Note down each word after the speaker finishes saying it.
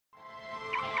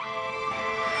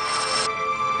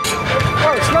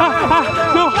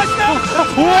No!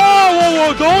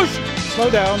 Whoa! Don't! Slow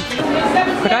down.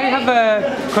 Could I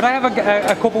have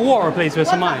a cup of water, please, with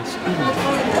some ice?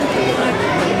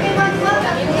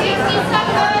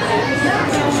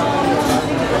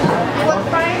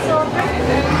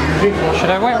 Should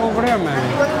I wait over there, maybe?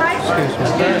 Excuse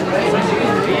me.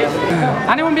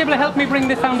 Anyone be able to help me bring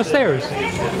this down the stairs?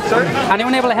 Sorry?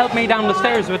 Anyone able to help me down the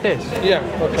stairs with this? Yeah,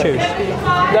 okay. Choose.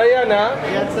 Diana,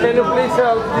 can you please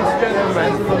help this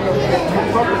gentleman?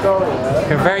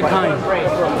 You're very kind.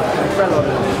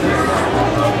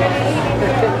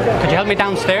 Could you help me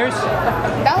downstairs?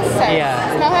 Downstairs?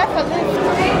 Yeah. No have a lift.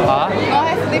 Huh? No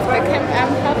have lift, I can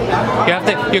help you. You have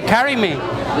to, you carry me.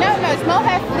 No, it's no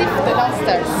have lift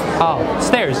downstairs. Oh,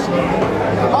 stairs.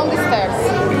 Only stairs.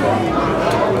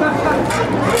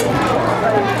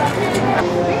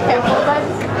 Be careful, guys.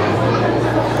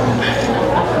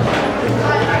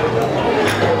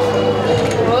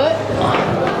 Good.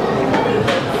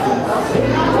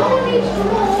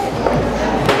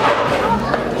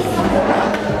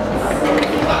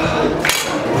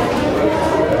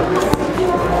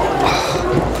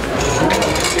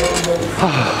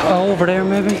 Over there,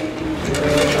 maybe?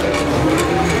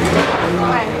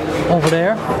 Over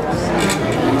there?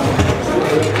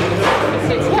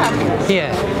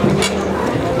 Yeah.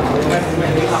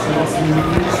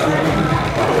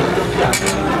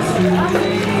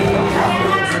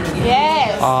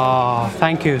 Yes. Oh,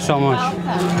 thank you so much.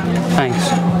 Thanks.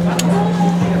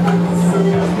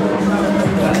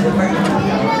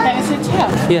 Can I sit here?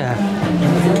 Yeah.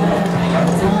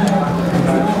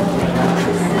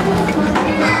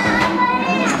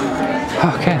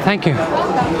 Okay, thank you.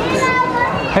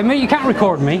 Hey, mate, you can't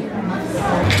record me.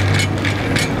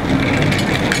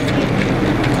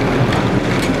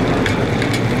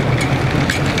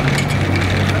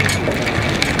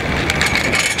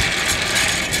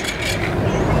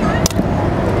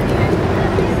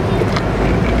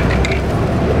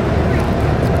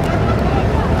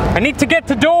 I need to get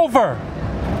to Dover.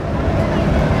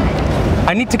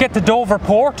 I need to get to Dover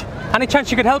Port. Any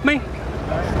chance you could help me?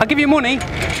 I'll give you money.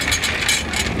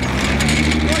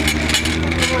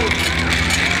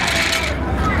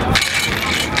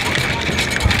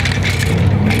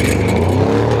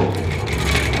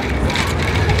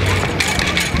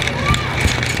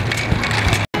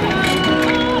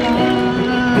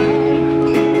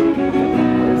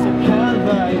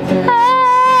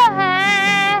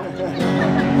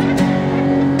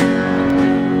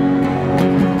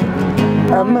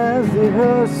 I miss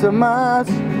her so much.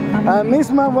 I miss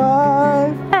my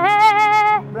wife.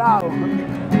 Bravo.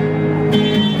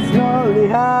 Slowly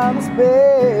have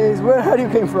space. Where are you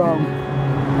came from?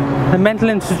 A mental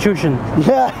institution.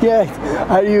 Yeah.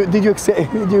 Are you? Did you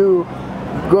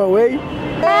go away?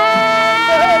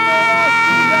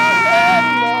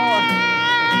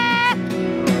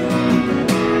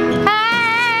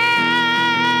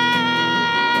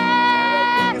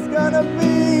 It's gonna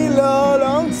be a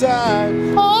long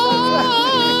time.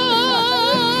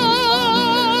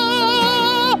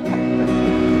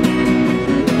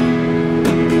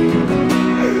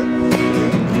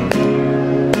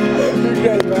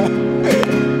 Okay, man.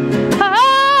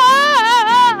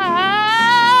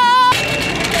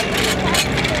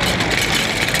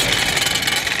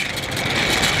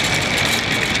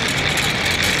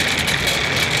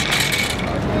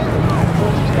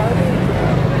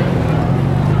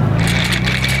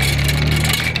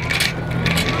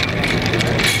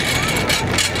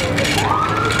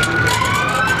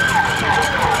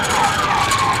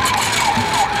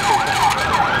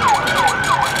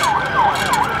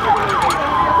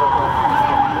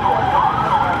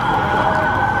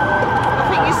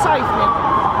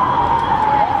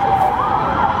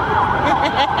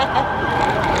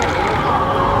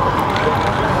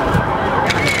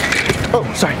 Oh,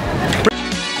 sorry.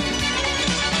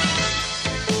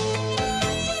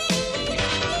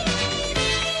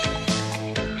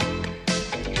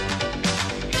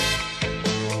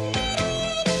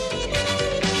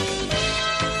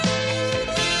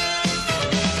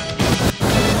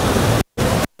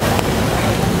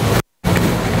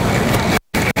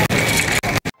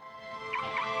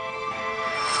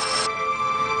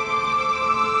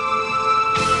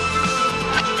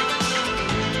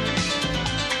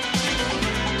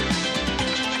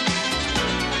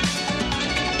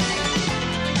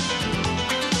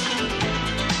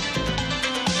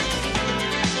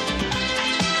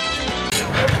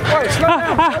 Slow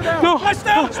down. No.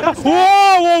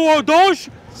 Whoa, don't.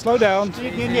 Slow down.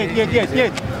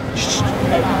 Jedź.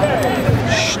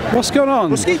 What's going on?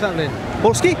 Polski?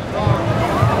 Polski?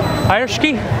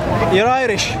 Irishki? You're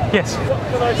Irish. Yes.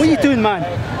 What are you doing, man?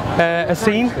 a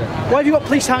scene. Why have you got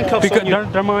police handcuffs Because on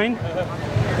you? they're mine.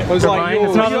 Right, mine.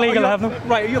 It's not illegal to have them.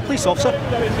 Right, are you a police officer?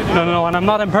 No, and I'm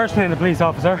not impersonating a police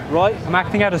officer. Right. I'm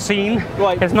acting out a scene.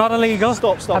 Right. It's not illegal.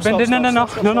 Stop. I've been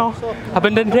no. I've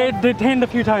been detained a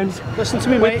few times. Listen to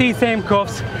me, with mate. these same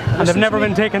cuffs, and they've never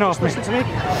been taken off me. Listen to me.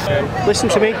 Listen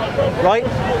to me. Right.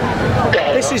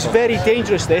 This is very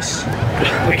dangerous. This.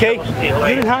 Okay. You're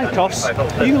in handcuffs.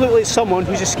 You look like someone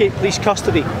who's escaped police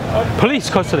custody. Police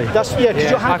custody. That's yeah.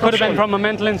 Because I could have been from a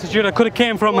mental institute. I could have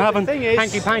came from having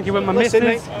hanky-panky with my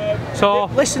missus. So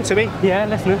listen to me. Yeah,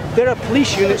 listening. There are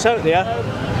police units out there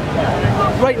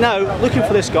right now looking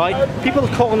for this guy. People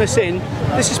are calling this in.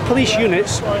 This is police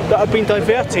units that have been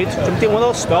diverted from dealing with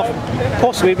other stuff,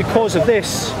 possibly because of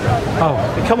this.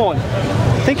 Oh. Come on.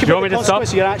 Think about the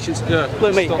consequences of your actions. Yeah.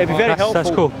 Look, mate, it'd be very helpful. That's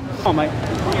cool. Come on, mate.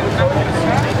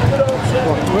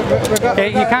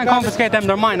 You can't confiscate them,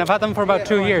 they're mine. I've had them for about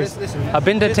 2 years. I've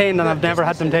been detained and I've never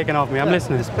had them taken off me. I'm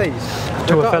listening Please.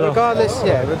 to a fellow.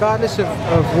 Regardless of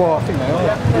what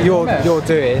you're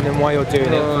doing and why you're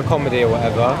doing it for comedy or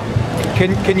whatever,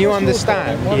 can you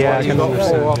understand? Yeah, I you've can got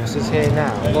understand, 4 officers here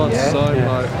now.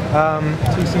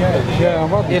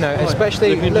 You know,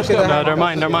 especially look at No,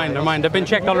 they're mine. They've been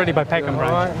checked already by Peckham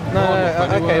branch. Right.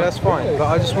 No, okay, that's fine. But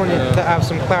I just wanted to have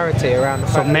some clarity around the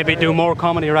fact. So maybe do more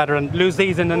comedy rather than lose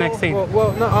these in the next scene.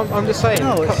 Well, no, I'm just saying.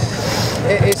 No,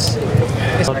 it's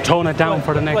So tone it down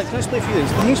for the next. Right, let's play a few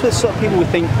things. The things where sort of people would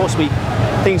think possibly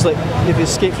things like they've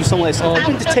escaped from someone else. They've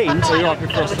been detained,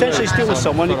 potentially stealing with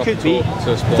someone. It could be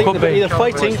thinking about either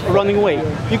fighting or running away.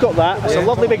 You got that. It's a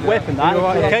lovely big weapon, that.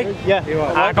 Okay? Yeah.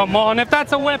 Ah, come on, if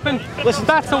that's a weapon, listen,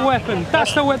 that's a weapon.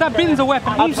 That bin's a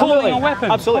weapon. He's holding a weapon.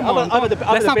 Absolutely. Come on.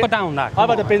 Let's not go down that. I've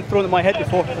had a bin thrown at my head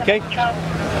before, okay?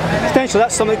 Potentially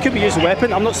that's something that could be used as a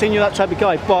weapon. I'm not saying you're that type of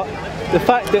guy, but the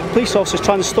fact that police officers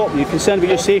trying to stop you, concerned about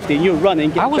your safety, and you're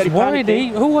running, I was worried.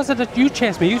 Who was it that you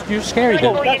chased me? You scared me.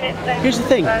 Here's the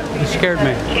thing. You scared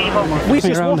me. Waste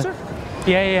this water?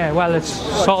 Yeah. Well, it's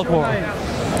salt water.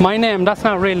 My name. That's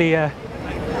not really. Am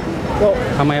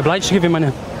I obliged to give you my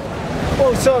name?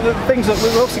 Well, so the things that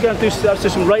we're also going to do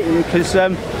some writing because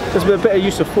there's been a bit of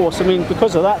use of force. I mean,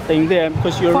 because of that thing there,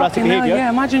 because you're erratic behaviour. Yeah,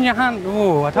 imagine your hand.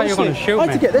 Oh, I thought you were going to shoot me. I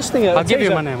had to get this thing out. I'll give you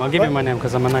my name. I'll give you my name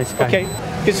because I'm a nice guy. Okay,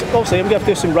 because obviously I'm going to have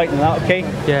to do some writing on that, okay?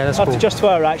 Yeah, that's I have cool. to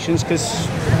justify our actions because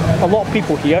a lot of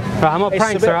people here. Right, I'm a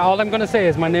prankster. All I'm going to say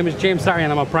is my name is James Slattery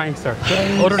and I'm a prankster.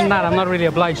 Other than that, I'm not really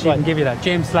obliged to even give you that.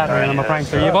 James Slattery and I'm a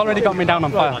prankster. You've already got me down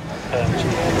on file.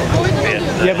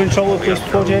 You ever been in trouble with police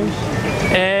before, James?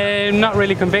 Not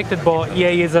really convicted, but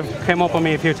EAs have come up on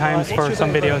me a few times for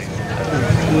some videos.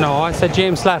 No, I said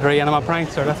James Slattery and I'm a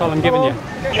prankster. That's all I'm giving you.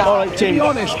 All right, James. To be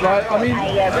honest, right? I mean,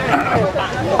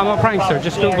 I'm a prankster.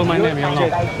 Just Google my name, you'll know.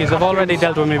 Because I've already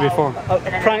dealt with me before.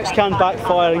 Pranks can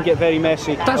backfire and get very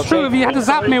messy. That's true. If you had to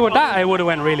zap me with that, I would have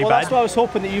went really Well, bad. that's why I was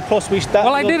hoping that you possibly stopped.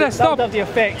 Well, I did. I stopped. That would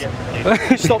have the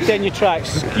effect. You stopped dead in your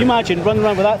tracks. Can you imagine running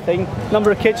around with that thing,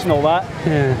 number of kids and all that?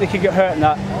 Yeah. They could get hurt in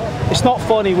that. It's not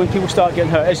funny when people start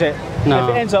getting hurt, is it? No.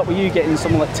 If it ends up with you getting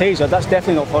someone like tasered, that's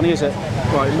definitely not funny, is it?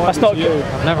 right, That's not good.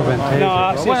 I've never been tasered. No,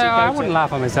 I I wouldn't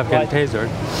laugh at myself getting tasered.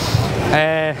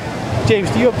 James,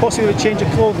 do you have possibly a change of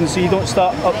clothing so you don't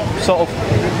start up sort of?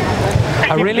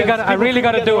 I really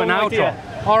got to do an outro.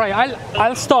 All right,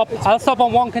 I'll stop. I'll stop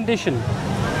on one condition.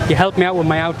 You help me out with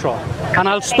my outro, and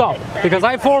I'll stop because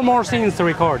I have 4 more scenes to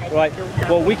record. Right.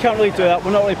 Well, we can't really do that.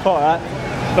 We're not really part of that.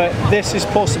 But this is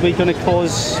possibly going to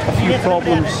cause a few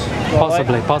problems.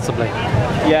 Possibly.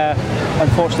 Yeah.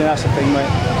 Unfortunately, that's the thing, mate.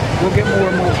 we'll get more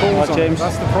and more calls on James. it.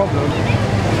 That's the problem.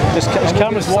 There's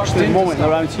cameras watching at the moment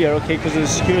around here, okay, because there's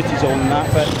security zone and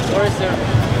that, but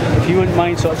if you wouldn't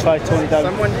mind sort of try to tone it down.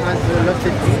 Someone has lost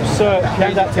it. Sir,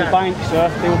 hand that to the bank, sir,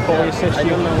 they will probably assist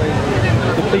you.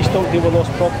 The police don't deal with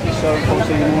lost property, sir,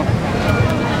 unfortunately anymore.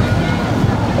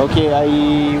 Okay, I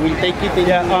will take it in.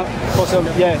 Yeah, awesome,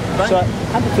 yeah. So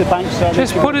hand it to the bank, sir.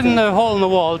 Just put it in the hole in the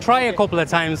wall, try a couple of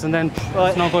times and then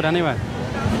it's no good anyway.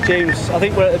 James, I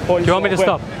think we're at the point. Do you want me to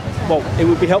stop? Well, it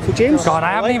would be helpful, James. God,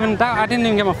 I didn't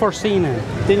even get my first scene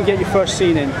in. Didn't get your first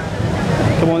scene in.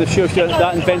 Come on, I'm sure if you're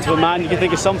that inventive a man, you can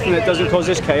think of something that doesn't cause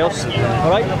this chaos.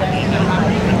 Alright?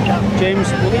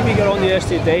 James, we'll leave you get on the rest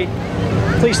of your day.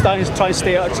 Please try and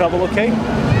stay out of trouble, okay?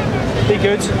 Be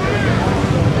good.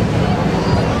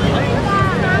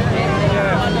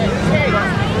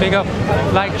 Big up,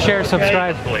 like, share,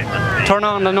 subscribe, turn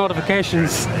on the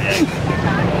notifications.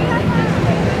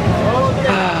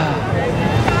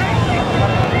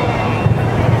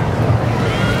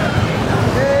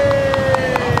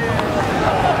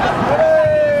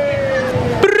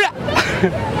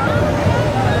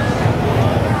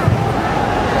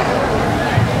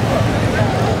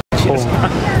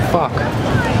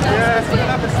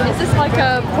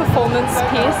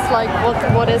 piece? Like,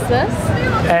 what is this?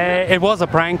 It was a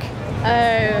prank.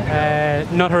 Oh.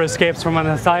 Nutter escapes from an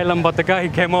asylum, but the guy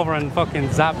came over and fucking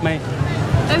zapped me.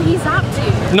 Oh, he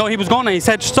zapped you? No, he was gonna. He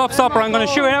said, stop, or I'm gonna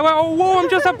shoot you. And I went, oh, whoa, I'm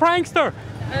just a prankster.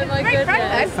 Oh my goodness.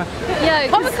 Yeah,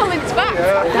 Homecoming's back.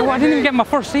 Oh, I didn't even get my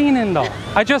first scene in though.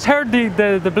 I just heard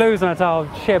the blues and I thought,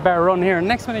 oh, shit, better run here. And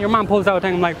next minute your man pulls out a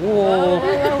thing. I'm like, whoa,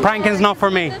 pranking's not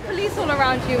for me. the police all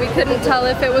around you, we couldn't tell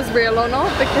if it was real or not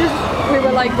because we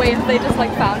were like, wait, if they just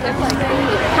like found him, like,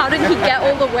 how did he get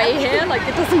all the way here? Like,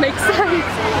 it doesn't make sense.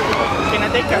 Can I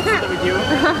take a photo with you?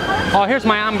 Oh, here's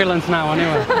my ambulance now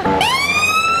anyway.